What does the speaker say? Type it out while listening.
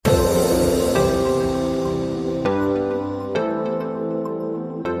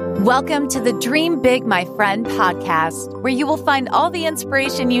Welcome to the Dream Big, My Friend podcast, where you will find all the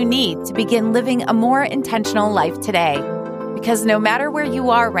inspiration you need to begin living a more intentional life today. Because no matter where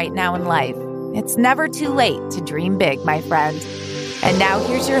you are right now in life, it's never too late to dream big, my friend. And now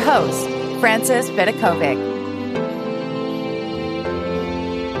here's your host, Frances Vidakovic.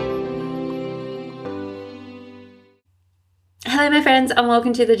 Hello, my friends, and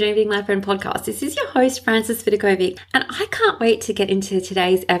welcome to the Dream Big, My Friend podcast. This is your host, Frances Vidakovic, and I can't wait to get into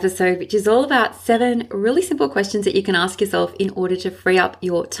today's episode, which is all about 7 really simple questions that you can ask yourself in order to free up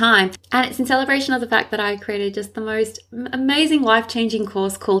your time. And it's in celebration of the fact that I created just the most amazing, life-changing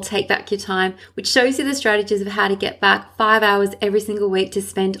course called Take Back Your Time, which shows you the strategies of how to get back 5 hours every single week to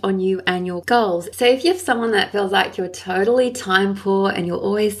spend on you and your goals. So if you have someone that feels like you're totally time poor and you're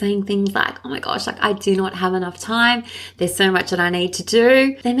always saying things like, oh my gosh, I do not have enough time, there's so much that I need to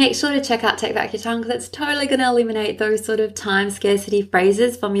do, then make sure to check out Take Back Your Time, because it's totally going to eliminate those sort of time scarcity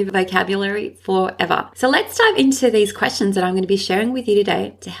phrases from your vocabulary forever. So let's dive into these questions that I'm going to be sharing with you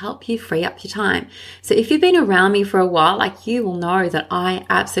today to help you free up your time. So if you've been around me for a while, you will know that I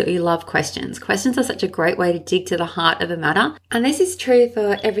absolutely love questions. Questions are such a great way to dig to the heart of a matter. And this is true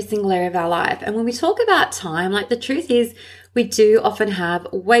for every single area of our life. And when we talk about time, the truth is, we do often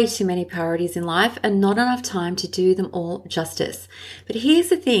have way too many priorities in life and not enough time to do them all justice. But here's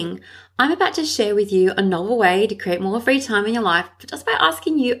the thing. I'm about to share with you a novel way to create more free time in your life just by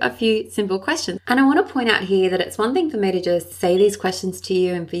asking you a few simple questions. And I want to point out here that it's one thing for me to just say these questions to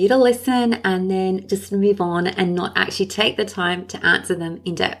you and for you to listen and then just move on and not actually take the time to answer them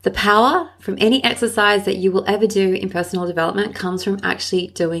in depth. The power from any exercise that you will ever do in personal development comes from actually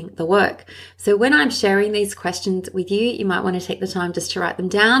doing the work. So when I'm sharing these questions with you, you might want to take the time just to write them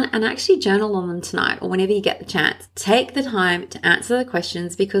down and actually journal on them tonight or whenever you get the chance. Take the time to answer the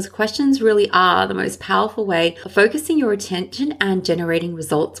questions, because questions really are the most powerful way of focusing your attention and generating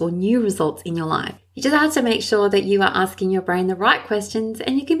results or new results in your life. You just have to make sure that you are asking your brain the right questions,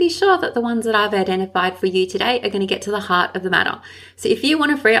 and you can be sure that the ones that I've identified for you today are going to get to the heart of the matter. So if you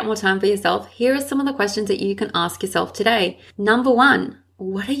want to free up more time for yourself, here are some of the questions that you can ask yourself today. Number 1,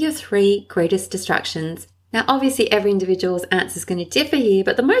 what are your 3 greatest distractions? Now, obviously, every individual's answer is going to differ here,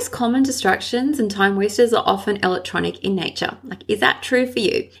 but the most common distractions and time wasters are often electronic in nature. Is that true for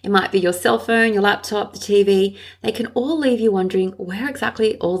you? It might be your cell phone, your laptop, the TV. They can all leave you wondering where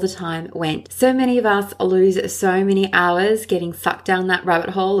exactly all the time went. So many of us lose so many hours getting sucked down that rabbit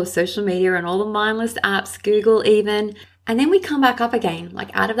hole of social media and all the mindless apps, Google even. And then we come back up again,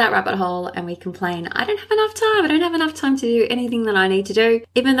 out of that rabbit hole, and we complain, I don't have enough time. I don't have enough time to do anything that I need to do,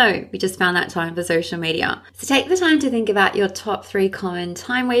 even though we just found that time for social media. So take the time to think about your top 3 common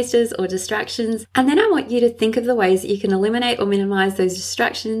time wasters or distractions. And then I want you to think of the ways that you can eliminate or minimize those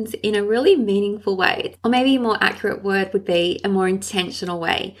distractions in a really meaningful way. Or maybe a more accurate word would be a more intentional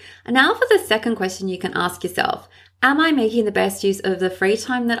way. And now for the second question you can ask yourself, am I making the best use of the free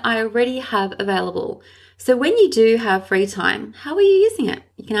time that I already have available? So when you do have free time, how are you using it?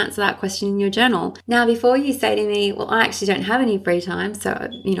 You can answer that question in your journal. Now, before you say to me, well, I actually don't have any free time, so,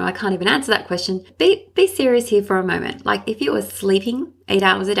 I can't even answer that question, be serious here for a moment. If you are sleeping 8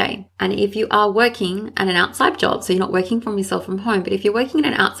 hours a day, and if you are working at an outside job, so you're not working from yourself from home, but if you're working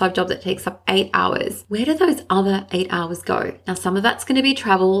at an outside job that takes up 8 hours, where do those other 8 hours go? Now, some of that's going to be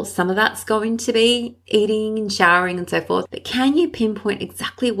travel, some of that's going to be eating and showering and so forth, but can you pinpoint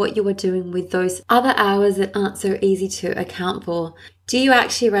exactly what you are doing with those other hours that aren't so easy to account for? Do you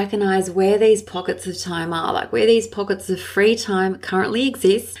actually recognize where these pockets of time are, where these pockets of free time currently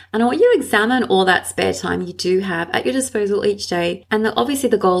exist? And I want you to examine all that spare time you do have at your disposal each day. And obviously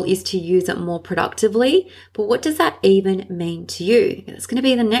the goal is to use it more productively, but what does that even mean to you? That's going to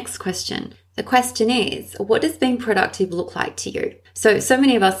be the next question. The question is, what does being productive look like to you? So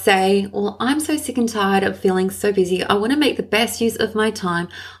many of us say, well, I'm so sick and tired of feeling so busy. I want to make the best use of my time.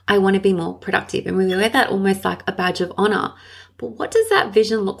 I want to be more productive. And we wear that almost like a badge of honor. But what does that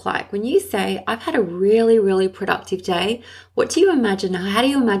vision look like? When you say, I've had a really, really productive day, what do you imagine? How do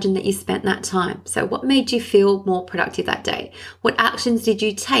you imagine that you spent that time? So what made you feel more productive that day? What actions did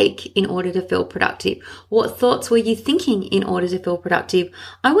you take in order to feel productive? What thoughts were you thinking in order to feel productive?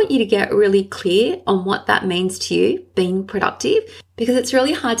 I want you to get really clear on what that means to you, being productive, because it's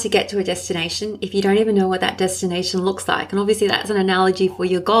really hard to get to a destination if you don't even know what that destination looks like. And obviously that's an analogy for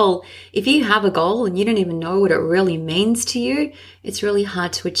your goal. If you have a goal and you don't even know what it really means to you, it's really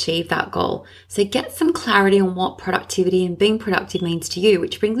hard to achieve that goal. So get some clarity on what productivity and being productive means to you,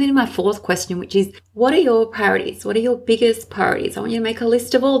 which brings me to my 4th question, which is, what are your priorities? What are your biggest priorities? I want you to make a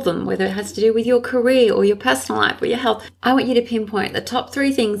list of all of them, whether it has to do with your career or your personal life or your health. I want you to pinpoint the top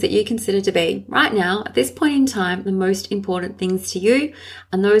 3 things that you consider to be, right now, at this point in time, the most important things to you,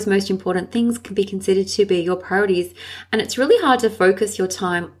 and those most important things can be considered to be your priorities. And it's really hard to focus your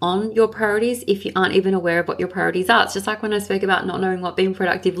time on your priorities if you aren't even aware of what your priorities are. It's just like when I spoke about not knowing what being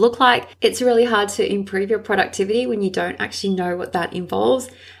productive look like. It's really hard to improve your productivity when you don't actually know what that involves.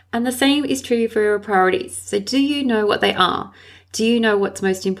 And the same is true for your priorities. So do you know what they are? Do you know what's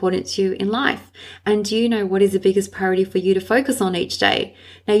most important to you in life? And do you know what is the biggest priority for you to focus on each day?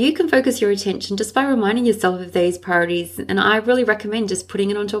 Now, you can focus your attention just by reminding yourself of these priorities. And I really recommend just putting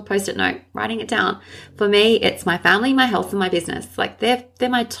it onto a Post-it note, writing it down. For me, it's my family, my health, and my business. Like they're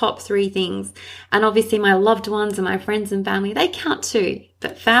my top 3 things. And obviously my loved ones and my friends and family, they count too.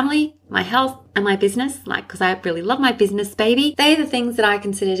 But family, my health, and my business, because I really love my business, baby, they're the things that I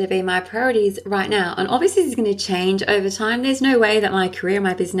consider to be my priorities right now. And obviously this is going to change over time. There's no way that my career,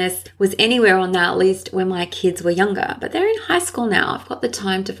 my business was anywhere on that list when my kids were younger, but they're in high school now. I've got the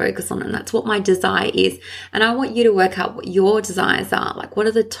time to focus on it, and that's what my desire is. And I want you to work out what your desires are. Like, what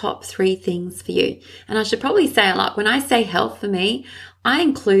are the top 3 things for you? And I should probably say, like, when I say health for me, I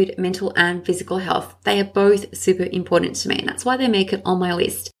include mental and physical health. They are both super important to me, and that's why they make it on my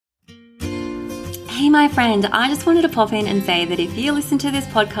list. Hey, my friend, I just wanted to pop in and say that if you listen to this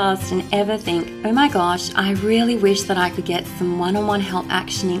podcast and ever think, oh my gosh, I really wish that I could get some one-on-one help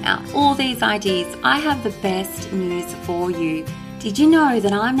actioning out all these ideas, I have the best news for you. Did you know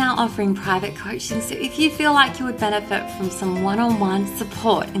that I'm now offering private coaching? So if you feel like you would benefit from some one-on-one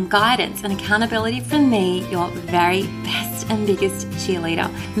support and guidance and accountability from me, your very best and biggest cheerleader,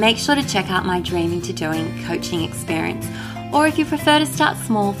 make sure to check out my Dreaming to Doing coaching experience. Or if you prefer to start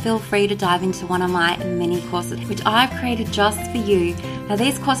small, feel free to dive into one of my mini courses, which I've created just for you. Now,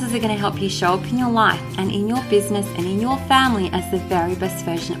 these courses are going to help you show up in your life and in your business and in your family as the very best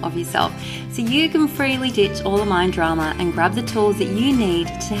version of yourself. So you can freely ditch all the mind drama and grab the tools that you need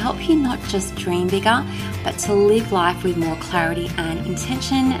to help you not just dream bigger, but to live life with more clarity and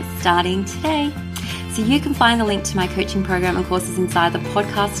intention starting today. So you can find the link to my coaching program and courses inside the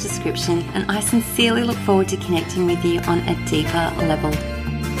podcast description, and I sincerely look forward to connecting with you on a deeper level.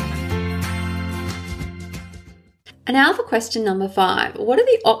 And now for question number 5. What are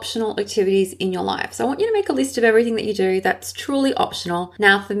the optional activities in your life? So I want you to make a list of everything that you do that's truly optional.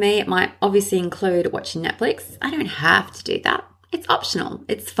 Now for me, it might obviously include watching Netflix. I don't have to do that. It's optional.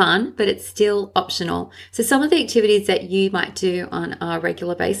 It's fun, but it's still optional. So some of the activities that you might do on a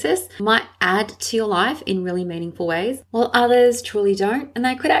regular basis might add to your life in really meaningful ways, while others truly don't, and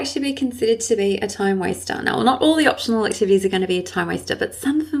they could actually be considered to be a time waster. Now, not all the optional activities are going to be a time waster, but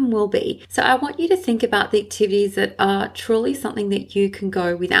some of them will be. So I want you to think about the activities that are truly something that you can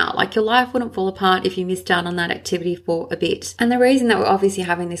go without. Like, your life wouldn't fall apart if you missed out on that activity for a bit. And the reason that we're obviously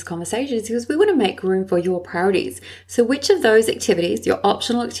having this conversation is because we want to make room for your priorities. So which of those activities, your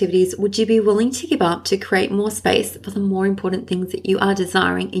optional activities, would you be willing to give up to create more space for the more important things that you are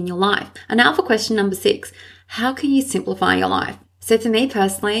desiring in your life? And now for question number 6, how can you simplify your life? So for me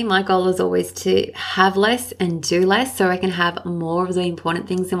personally, my goal is always to have less and do less so I can have more of the important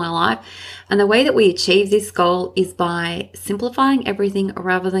things in my life. And the way that we achieve this goal is by simplifying everything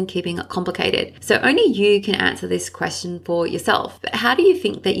rather than keeping it complicated. So only you can answer this question for yourself. But how do you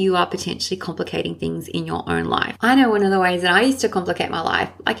think that you are potentially complicating things in your own life? I know one of the ways that I used to complicate my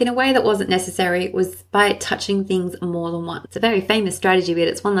life, like in a way that wasn't necessary, was by touching things more than once. It's a very famous strategy, but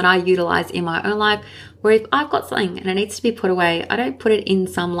it's one that I utilize in my own life, where if I've got something and it needs to be put away, I don't put it in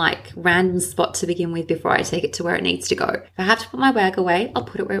some like random spot to begin with before I take it to where it needs to go. If I have to put my bag away, I'll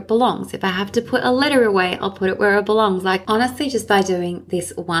put it where it belongs. If I have to put a letter away, I'll put it where it belongs. Like, honestly, just by doing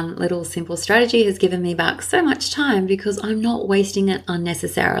this one little simple strategy has given me back so much time because I'm not wasting it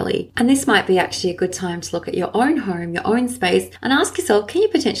unnecessarily. And this might be actually a good time to look at your own home, your own space, and ask yourself, can you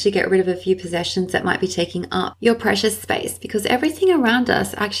potentially get rid of a few possessions that might be taking up your precious space? Because everything around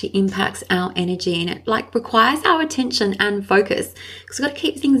us actually impacts our energy, and it requires our attention and focus, because we've got to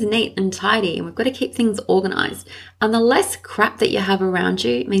keep things neat and tidy, and we've got to keep things organized. And the less crap that you have around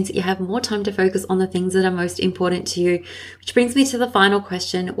you means that you have more time to focus on the things that are most important to you. Which brings me to the final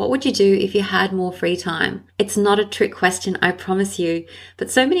question. What would you do if you had more free time? It's not a trick question, I promise you.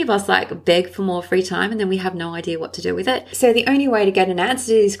 But so many of us beg for more free time and then we have no idea what to do with it. So the only way to get an answer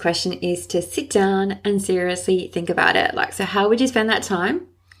to this question is to sit down and seriously think about it. So how would you spend that time?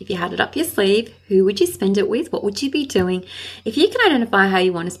 If you had it up your sleeve, who would you spend it with? What would you be doing? If you can identify how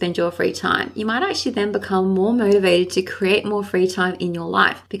you want to spend your free time, you might actually then become more motivated to create more free time in your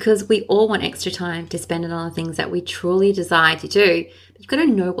life, because we all want extra time to spend it on the things that we truly desire to do. you've got to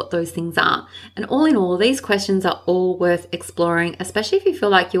know what those things are. And all in all, these questions are all worth exploring, especially if you feel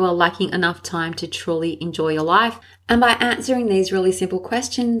like you are lacking enough time to truly enjoy your life. And by answering these really simple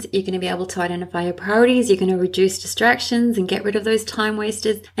questions, you're going to be able to identify your priorities, you're going to reduce distractions and get rid of those time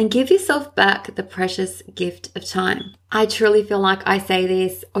wasters and give yourself back the precious gift of time. I truly feel like I say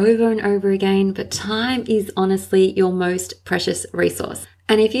this over and over again, but time is honestly your most precious resource.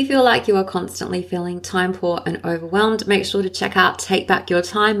 And if you feel like you are constantly feeling time poor and overwhelmed, make sure to check out Take Back Your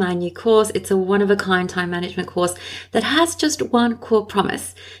Time, my new course. It's a one-of-a-kind time management course that has just one core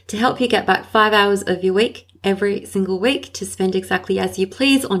promise: to help you get back 5 hours of your week every single week to spend exactly as you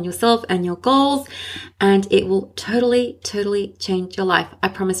please on yourself and your goals. And it will totally change your life. I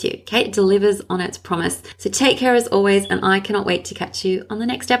promise you. Okay? It delivers on its promise. So take care as always, and I cannot wait to catch you on the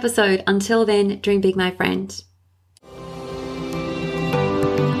next episode. Until then, dream big, my friend.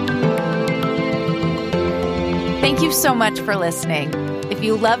 Thank you so much for listening. If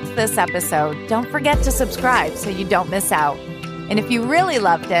you loved this episode, don't forget to subscribe so you don't miss out. And if you really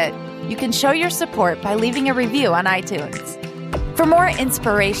loved it, you can show your support by leaving a review on iTunes. For more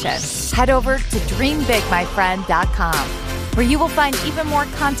inspiration, head over to dreambigmyfriend.com, where you will find even more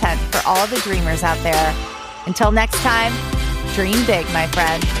content for all the dreamers out there. Until next time, dream big, my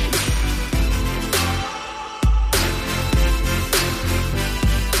friend.